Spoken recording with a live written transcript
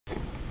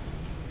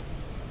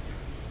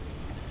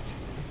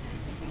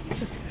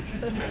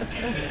Good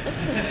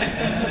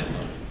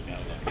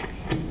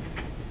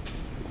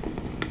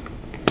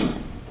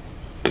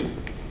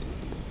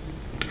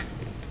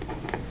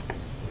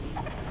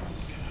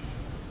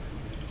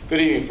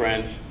evening,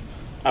 friends.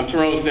 I'm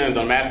Terron.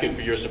 I'm asking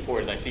for your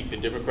support as I seek the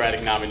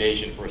Democratic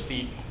nomination for a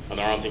seat on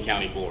the Arlington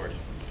County Board.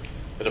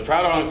 As a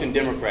proud Arlington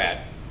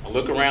Democrat, I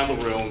look around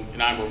the room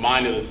and I'm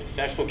reminded of the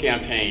successful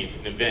campaigns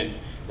and events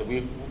that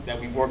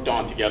we've worked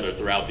on together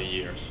throughout the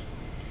years.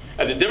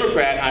 As a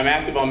Democrat, I'm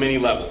active on many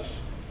levels.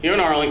 Here in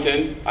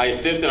Arlington, I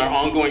assist in our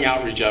ongoing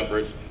outreach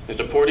efforts in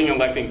supporting and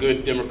electing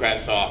good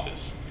Democrats to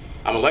office.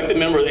 I'm elected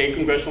member of the 8th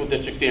Congressional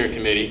District Steering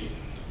Committee,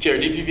 chair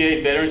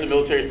DPVA's Veterans and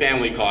Military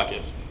Family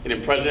Caucus, and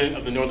am president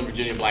of the Northern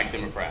Virginia Black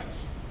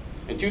Democrats.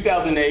 In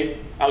 2008,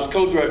 I was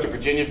co-director of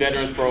Virginia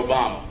Veterans for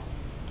Obama.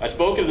 I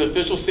spoke as an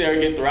official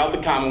surrogate throughout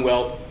the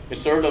Commonwealth and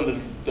served on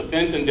the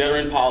defense and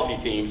veteran policy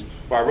teams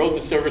where I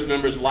wrote the service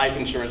members' life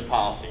insurance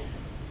policy.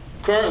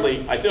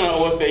 Currently, I sit on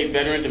OFA's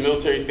Veterans and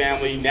Military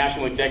Family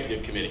National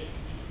Executive Committee.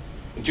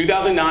 In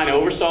 2009, I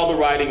oversaw the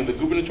writing of the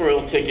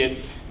gubernatorial tickets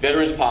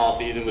veterans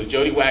policies and was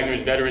Jody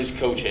Wagner's veterans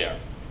co-chair.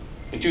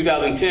 In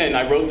 2010,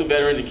 I wrote the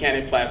veterans and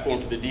candidate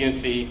platform for the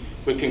DNC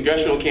with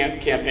congressional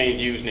campaigns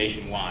used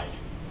nationwide.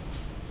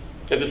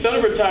 As the son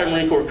of a retired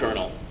Marine Corps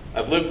colonel,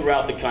 I've lived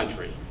throughout the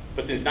country,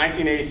 but since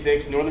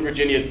 1986, Northern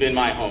Virginia has been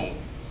my home.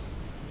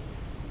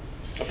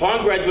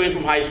 Upon graduating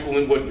from high school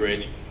in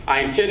Woodbridge,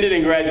 I attended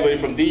and graduated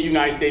from the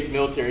United States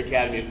Military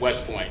Academy at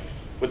West Point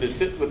with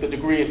a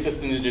degree in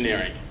systems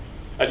engineering.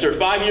 I served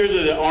 5 years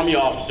as an Army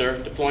officer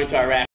deploying to Iraq.